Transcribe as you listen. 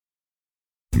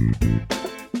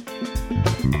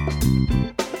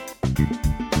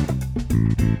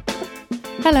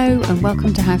Hello and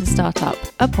welcome to How to Start Up,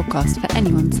 a podcast for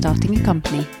anyone starting a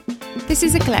company. This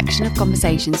is a collection of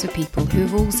conversations with people who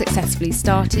have all successfully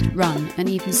started, run and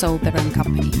even sold their own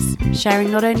companies,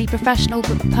 sharing not only professional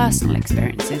but personal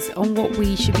experiences on what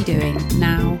we should be doing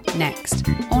now, next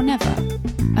or never.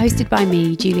 Hosted by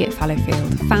me, Juliet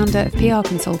Fallowfield, founder of PR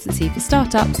consultancy for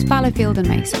startups Fallowfield and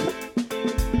Mason.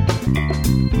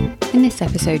 In this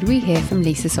episode, we hear from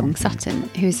Lisa Song Sutton,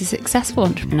 who is a successful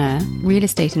entrepreneur, real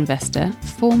estate investor,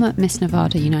 former Miss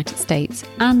Nevada United States,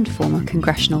 and former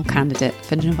congressional candidate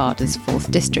for Nevada's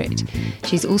 4th District.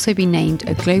 She's also been named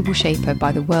a global shaper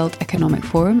by the World Economic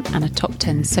Forum and a top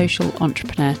 10 social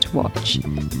entrepreneur to watch.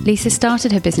 Lisa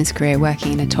started her business career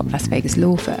working in a top Las Vegas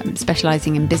law firm,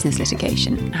 specialising in business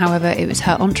litigation. However, it was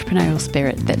her entrepreneurial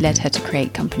spirit that led her to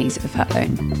create companies of her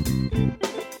own.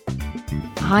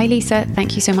 Hi Lisa,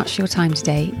 thank you so much for your time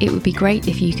today. It would be great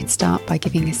if you could start by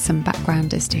giving us some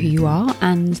background as to who you are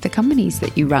and the companies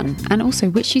that you run, and also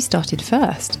which you started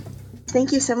first.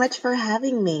 Thank you so much for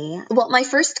having me. Well, my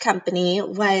first company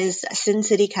was Sin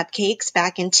City Cupcakes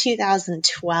back in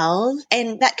 2012,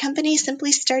 and that company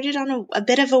simply started on a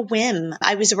bit of a whim.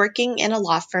 I was working in a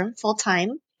law firm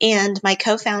full-time, and my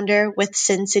co-founder with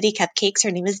Sin City Cupcakes,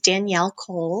 her name is Danielle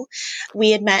Cole.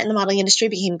 We had met in the modeling industry,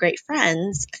 became great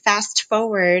friends. Fast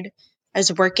forward, I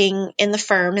was working in the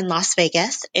firm in Las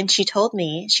Vegas, and she told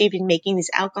me she'd been making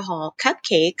these alcohol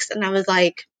cupcakes, and I was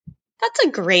like, that's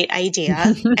a great idea,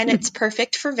 and it's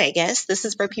perfect for Vegas. This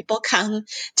is where people come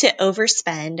to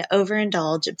overspend,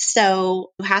 overindulge.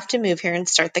 So you have to move here and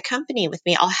start the company with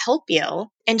me. I'll help you.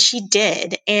 And she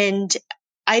did. And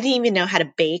I didn't even know how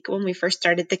to bake when we first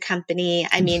started the company.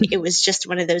 I mean, it was just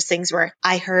one of those things where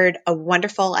I heard a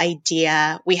wonderful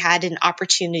idea. We had an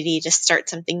opportunity to start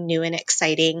something new and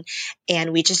exciting,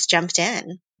 and we just jumped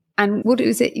in. And what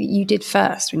was it you did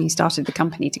first when you started the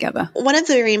company together? One of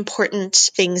the very important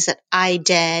things that I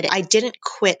didn't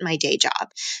quit my day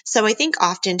job. So I think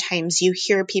oftentimes you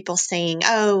hear people saying,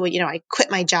 oh, I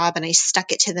quit my job and I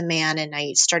stuck it to the man and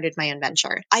I started my own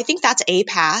venture. I think that's a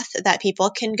path that people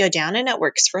can go down, and it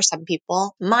works for some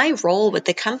people. My role with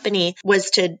the company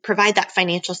was to provide that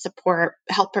financial support,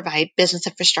 help provide business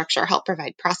infrastructure, help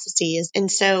provide processes.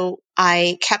 And so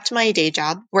I kept my day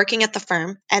job working at the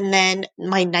firm, and then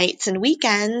my nights and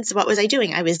weekends, what was I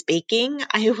doing? I was baking.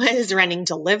 I was running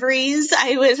deliveries.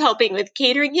 I was helping with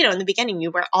catering. In the beginning,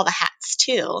 you wear all the hats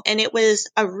too. And it was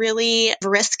a really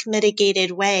risk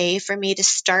mitigated way for me to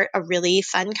start a really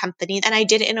fun company. And I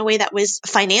did it in a way that was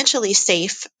financially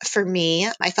safe for me.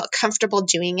 I felt comfortable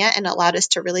doing it, and allowed us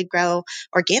to really grow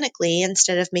organically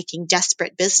instead of making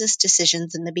desperate business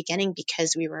decisions in the beginning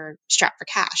because we were strapped for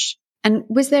cash. And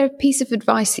was there a piece of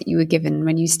advice that you were given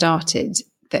when you started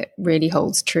that really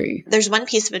holds true? There's one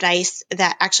piece of advice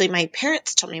that actually my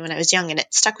parents told me when I was young, and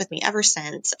it stuck with me ever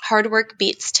since. Hard work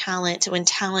beats talent when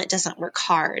talent doesn't work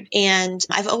hard. And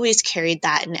I've always carried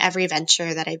that in every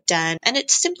venture that I've done. And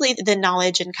it's simply the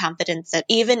knowledge and confidence that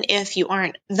even if you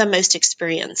aren't the most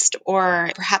experienced, or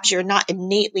perhaps you're not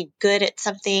innately good at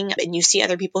something and you see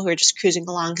other people who are just cruising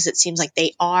along because it seems like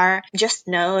they are, just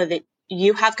know that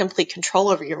you have complete control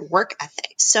over your work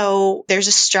ethic. So there's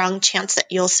a strong chance that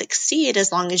you'll succeed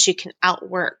as long as you can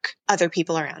outwork other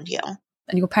people around you.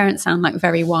 And your parents sound like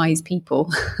very wise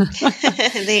people.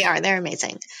 They are. They're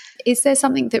amazing. Is there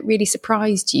something that really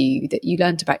surprised you that you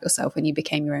learned about yourself when you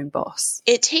became your own boss?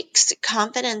 It takes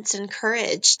confidence and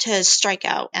courage to strike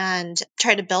out and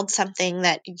try to build something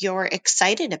that you're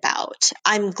excited about.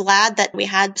 I'm glad that we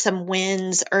had some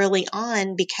wins early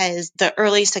on, because the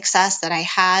early success that I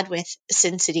had with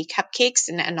Sin City Cupcakes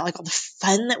and like all the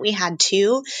fun that we had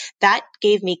too, that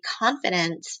gave me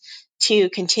confidence to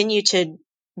continue to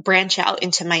branch out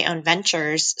into my own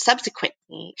ventures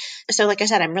subsequently. So like I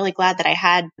said, I'm really glad that I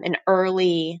had an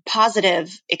early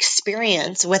positive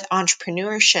experience with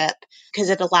entrepreneurship, because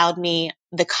it allowed me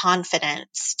the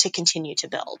confidence to continue to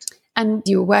build. And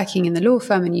you were working in the law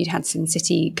firm and you'd had Sin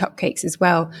City Cupcakes as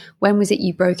well. When was it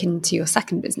you broke into your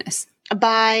second business?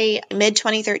 By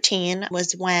mid-2013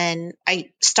 was when I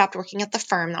stopped working at the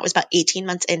firm. That was about 18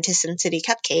 months into Sin City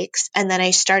Cupcakes. And then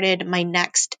I started my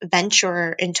next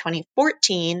venture in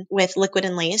 2014 with Liquid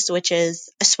and Lace, which is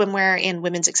a swimwear and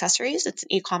women's accessories. It's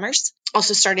an e-commerce.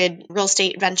 Also started real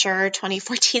estate venture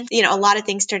 2014. A lot of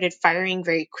things started firing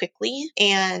very quickly.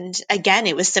 And again,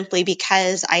 it was simply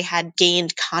because I had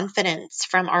gained confidence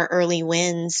from our early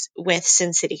wins with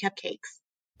Sin City Cupcakes.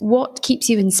 What keeps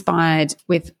you inspired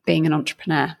with being an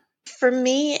entrepreneur? For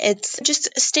me, it's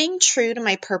just staying true to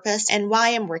my purpose and why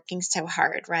I'm working so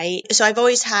hard, right? So I've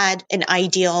always had an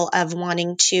ideal of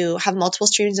wanting to have multiple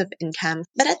streams of income.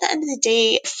 But at the end of the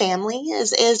day, family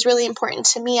is really important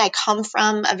to me. I come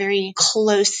from a very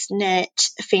close-knit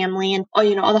family and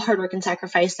all the hard work and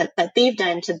sacrifice that they've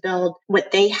done to build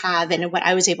what they have and what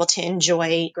I was able to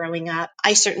enjoy growing up.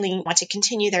 I certainly want to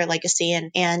continue their legacy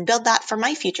and build that for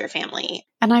my future family.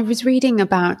 And I was reading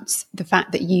about the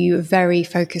fact that you are very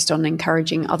focused on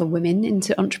encouraging other women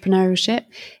into entrepreneurship.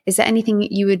 Is there anything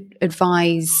that you would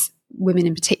advise women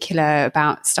in particular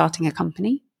about starting a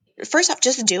company? First off,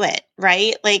 just do it,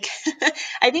 right? Like,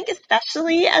 I think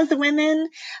especially as women,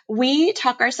 we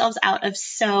talk ourselves out of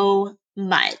so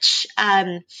much.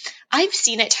 I've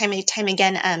seen it time and time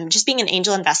again, just being an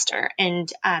angel investor and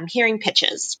hearing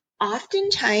pitches.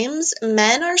 Oftentimes,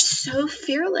 men are so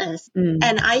fearless.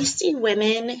 And I see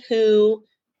women who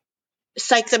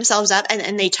psych themselves up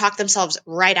and they talk themselves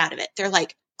right out of it. They're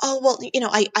like, oh, well,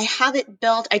 I have it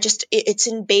built. It's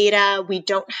in beta. We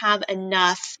don't have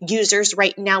enough users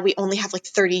right now. We only have like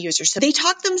 30 users. So they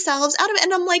talk themselves out of it.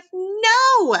 And I'm like,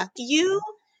 no, you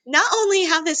not only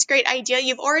have this great idea,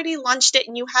 you've already launched it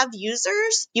and you have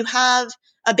users, you have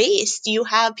a base, you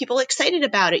have people excited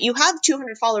about it. You have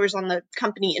 200 followers on the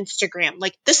company Instagram.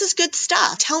 Like, this is good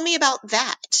stuff. Tell me about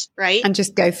that, right? And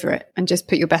just go for it and just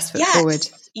put your best foot forward.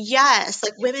 Yes.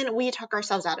 Like women, we talk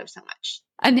ourselves out of so much.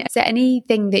 And is there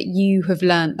anything that you have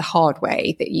learned the hard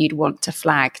way that you'd want to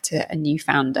flag to a new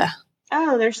founder?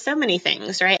 Oh, there's so many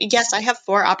things, right? Yes, I have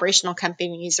 4 operational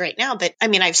companies right now, but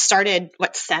I've started,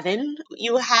 7?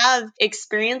 You have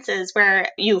experiences where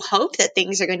you hope that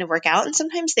things are going to work out and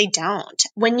sometimes they don't.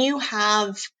 When you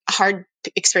have hard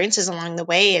experiences along the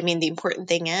way, the important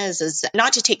thing is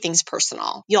not to take things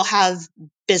personal. You'll have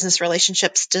business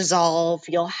relationships dissolve.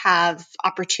 You'll have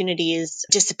opportunities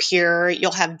disappear.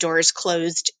 You'll have doors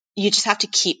closed. You just have to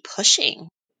keep pushing.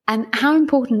 And how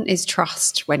important is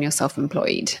trust when you're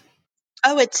self-employed?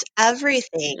 Oh, it's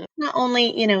everything. Not only,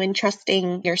 in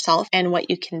trusting yourself and what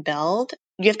you can build,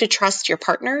 you have to trust your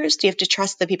partners. You have to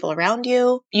trust the people around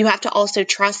you. You have to also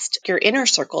trust your inner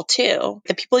circle too.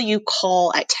 The people you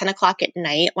call at 10 o'clock at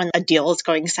night when a deal is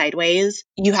going sideways,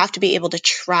 you have to be able to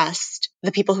trust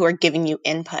the people who are giving you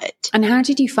input. And how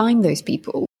did you find those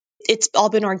people? It's all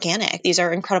been organic. These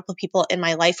are incredible people in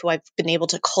my life who I've been able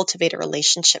to cultivate a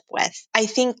relationship with. I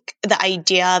think the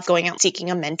idea of going out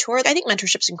seeking a mentor, I think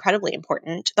mentorship is incredibly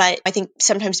important, but I think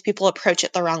sometimes people approach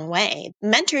it the wrong way.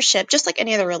 Mentorship, just like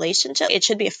any other relationship, it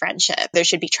should be a friendship. There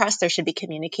should be trust. There should be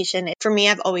communication. For me,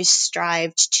 I've always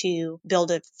strived to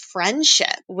build a friendship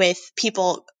with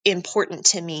people important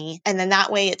to me. And then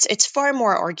that way it's far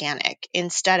more organic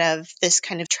instead of this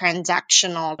kind of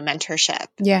transactional mentorship.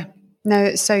 Yeah. No,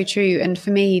 it's so true. And for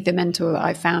me, the mentor that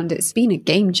I found, it's been a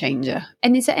game changer.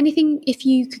 And is there anything, if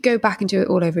you could go back and do it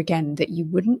all over again, that you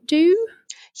wouldn't do?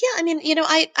 Yeah,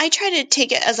 I try to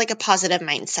take it as like a positive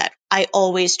mindset. I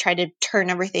always try to turn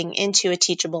everything into a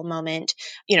teachable moment.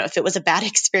 If it was a bad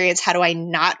experience, how do I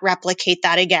not replicate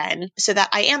that again so that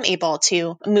I am able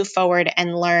to move forward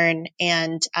and learn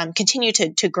and continue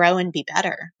to grow and be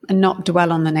better. And not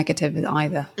dwell on the negative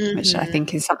either, which I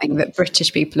think is something that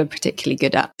British people are particularly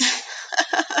good at.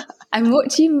 And what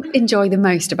do you enjoy the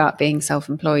most about being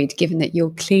self-employed, given that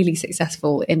you're clearly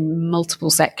successful in multiple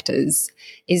sectors?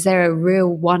 Is there a real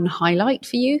one highlight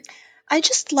for you? I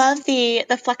just love the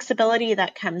flexibility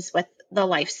that comes with the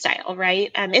lifestyle,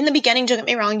 right? In the beginning, don't get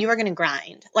me wrong, you are going to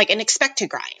grind, and expect to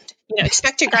grind.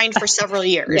 Expect to grind for several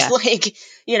years.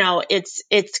 Yeah.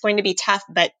 It's going to be tough,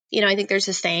 but I think there's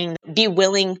a saying: be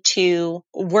willing to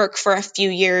work for a few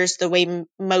years the way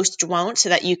most won't, so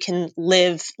that you can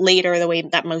live later the way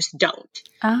that most don't.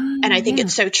 And I think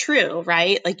it's so true,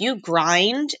 right? Like you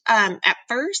grind at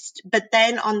first, but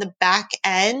then on the back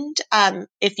end,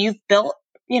 if you've built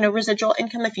residual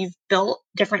income, if you've built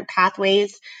different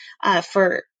pathways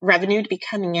for revenue to be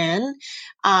coming in,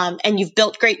 and you've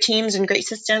built great teams and great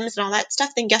systems and all that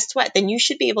stuff, then guess what? Then you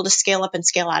should be able to scale up and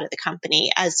scale out of the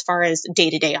company as far as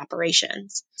day-to-day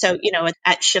operations. So,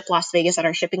 at Ship Las Vegas, at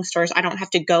our shipping stores, I don't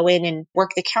have to go in and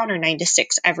work the counter 9 to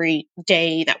 6 every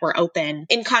day that we're open.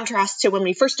 In contrast to when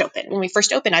we first opened. When we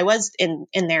first opened, I was in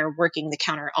there working the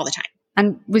counter all the time.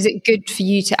 And was it good for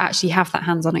you to actually have that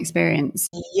hands-on experience?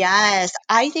 Yes.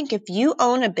 I think if you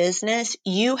own a business,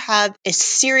 you have a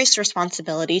serious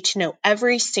responsibility to know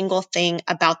every single thing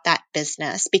about that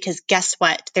business, because guess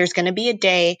what? There's going to be a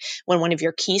day when one of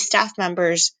your key staff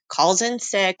members calls in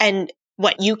sick, and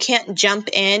What, you can't jump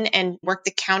in and work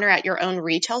the counter at your own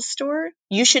retail store?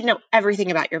 You should know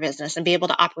everything about your business and be able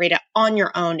to operate it on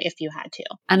your own if you had to.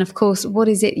 And of course, what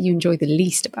is it you enjoy the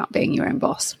least about being your own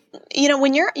boss?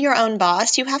 When you're your own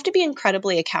boss, you have to be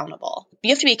incredibly accountable.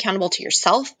 You have to be accountable to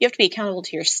yourself. You have to be accountable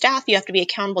to your staff. You have to be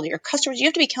accountable to your customers. You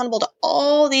have to be accountable to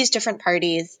all these different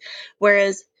parties.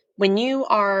 Whereas when you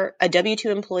are a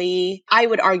W-2 employee, I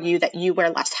would argue that you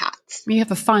wear less hats. You have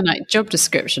a finite job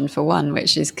description for one,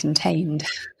 which is contained.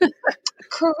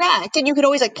 Correct. And you could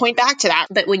always point back to that.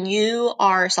 But when you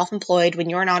are self-employed, when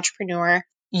you're an entrepreneur,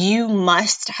 you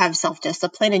must have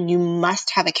self-discipline and you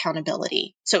must have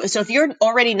accountability. So if you're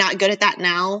already not good at that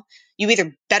now, you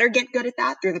either better get good at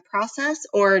that through the process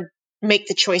or make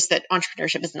the choice that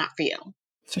entrepreneurship is not for you.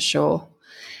 For sure.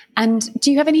 And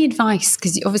do you have any advice?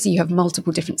 Because obviously you have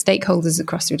multiple different stakeholders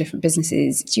across your different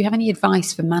businesses. Do you have any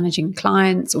advice for managing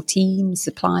clients or teams,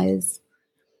 suppliers?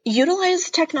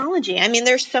 Utilize technology.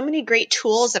 There's so many great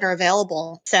tools that are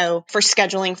available. So for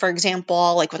scheduling, for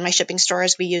example, like with my shipping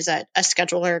stores, we use a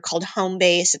scheduler called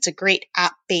Homebase. It's a great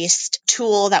app-based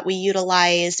tool that we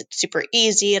utilize. It's super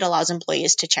easy. It allows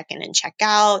employees to check in and check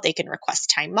out. They can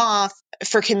request time off.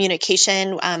 For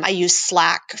communication, I use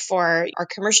Slack for our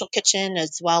commercial kitchen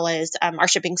as well as our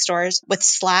shipping stores. With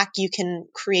Slack, you can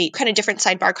create kind of different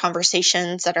sidebar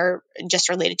conversations that are just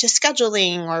related to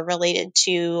scheduling or related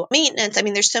to maintenance.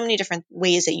 There's so many different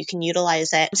ways that you can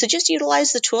utilize it. So just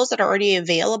utilize the tools that are already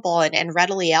available and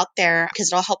readily out there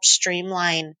because it'll help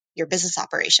streamline your business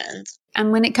operations.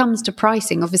 And when it comes to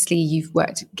pricing, obviously you've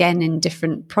worked again in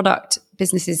different product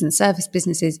businesses and service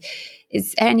businesses.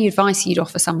 Is there any advice you'd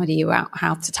offer somebody about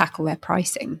how to tackle their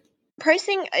pricing?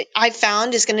 Pricing, I've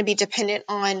found, is going to be dependent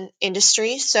on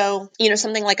industry. So,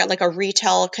 something like a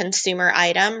retail consumer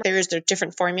item, there's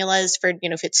different formulas for,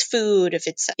 if it's food, if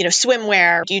it's,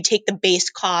 swimwear, you take the base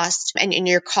cost and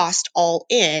your cost all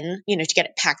in, to get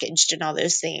it packaged and all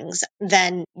those things,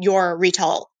 then your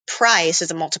retail price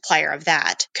is a multiplier of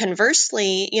that.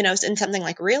 Conversely, in something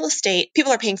like real estate,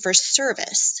 people are paying for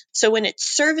service. So when it's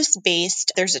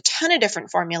service-based, there's a ton of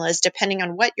different formulas depending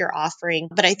on what you're offering.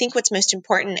 But I think what's most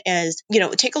important is,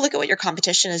 take a look at what your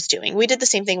competition is doing. We did the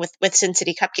same thing with Sin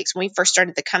City Cupcakes. When we first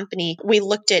started the company, we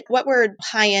looked at what were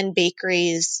high-end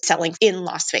bakeries selling in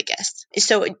Las Vegas.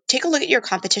 So take a look at your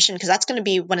competition because that's going to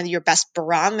be one of your best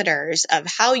barometers of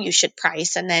how you should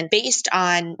price. And then based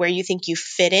on where you think you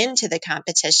fit into the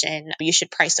competition, you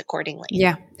should price accordingly.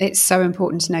 Yeah, it's so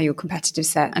important to know your competitive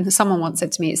set. And someone once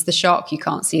said to me, it's the shark you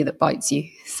can't see that bites you.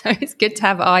 So it's good to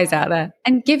have eyes out there.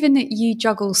 And given that you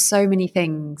juggle so many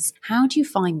things, how do you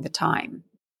find the time?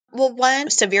 Well, one,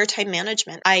 severe time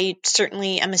management. I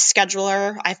certainly am a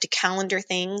scheduler. I have to calendar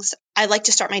things. I like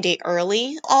to start my day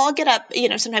early. I'll get up,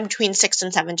 sometime between 6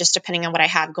 and 7, just depending on what I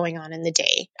have going on in the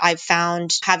day. I've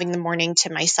found having the morning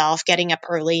to myself, getting up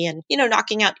early and,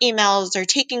 knocking out emails or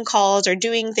taking calls or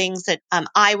doing things that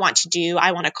I want to do.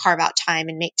 I want to carve out time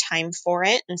and make time for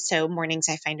it. And so mornings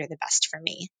I find are the best for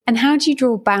me. And how do you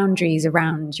draw boundaries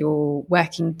around your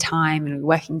working time and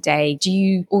working day? Do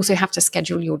you also have to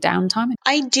schedule your downtime?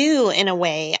 I do in a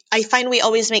way. I find we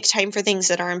always make time for things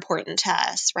that are important to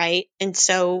us, right? And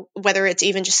so whether it's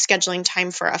even just scheduling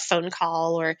time for a phone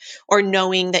call or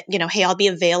knowing that, hey, I'll be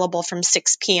available from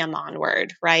 6 p.m.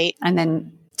 onward, right? And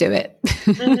then do it.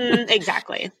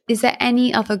 Exactly. Is there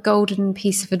any other golden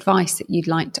piece of advice that you'd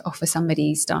like to offer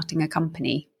somebody starting a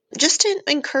company? Just to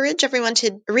encourage everyone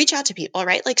to reach out to people,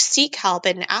 right? Like seek help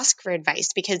and ask for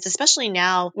advice because especially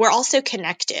now we're all so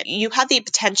connected. You have the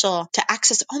potential to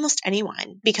access almost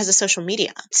anyone because of social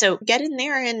media. So get in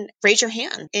there and raise your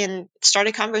hand and start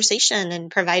a conversation and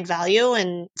provide value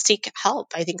and seek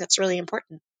help. I think that's really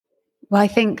important. Well, I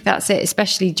think that's it,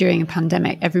 especially during a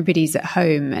pandemic. Everybody's at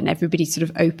home and everybody's sort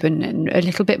of open and a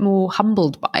little bit more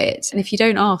humbled by it. And if you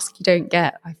don't ask, you don't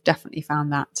get. I've definitely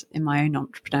found that in my own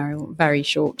entrepreneurial, very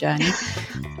short journey.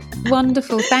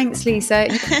 Wonderful. Thanks, Lisa.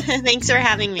 Thanks for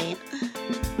having me.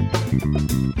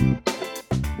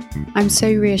 I'm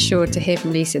so reassured to hear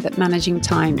from Lisa that managing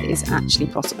time is actually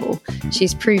possible.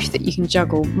 She's proof that you can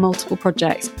juggle multiple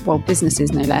projects, well,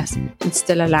 businesses no less, and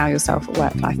still allow yourself a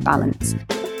work-life balance.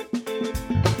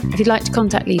 If you'd like to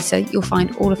contact Lisa, you'll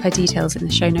find all of her details in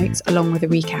the show notes, along with a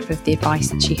recap of the advice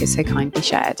that she has so kindly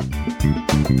shared.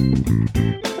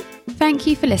 Thank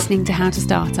you for listening to How to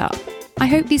Start Up. I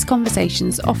hope these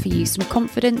conversations offer you some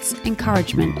confidence,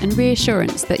 encouragement, and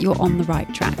reassurance that you're on the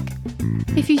right track.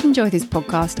 If you enjoy this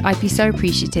podcast, I'd be so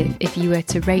appreciative if you were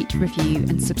to rate, review,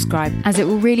 and subscribe, as it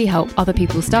will really help other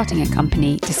people starting a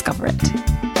company discover it.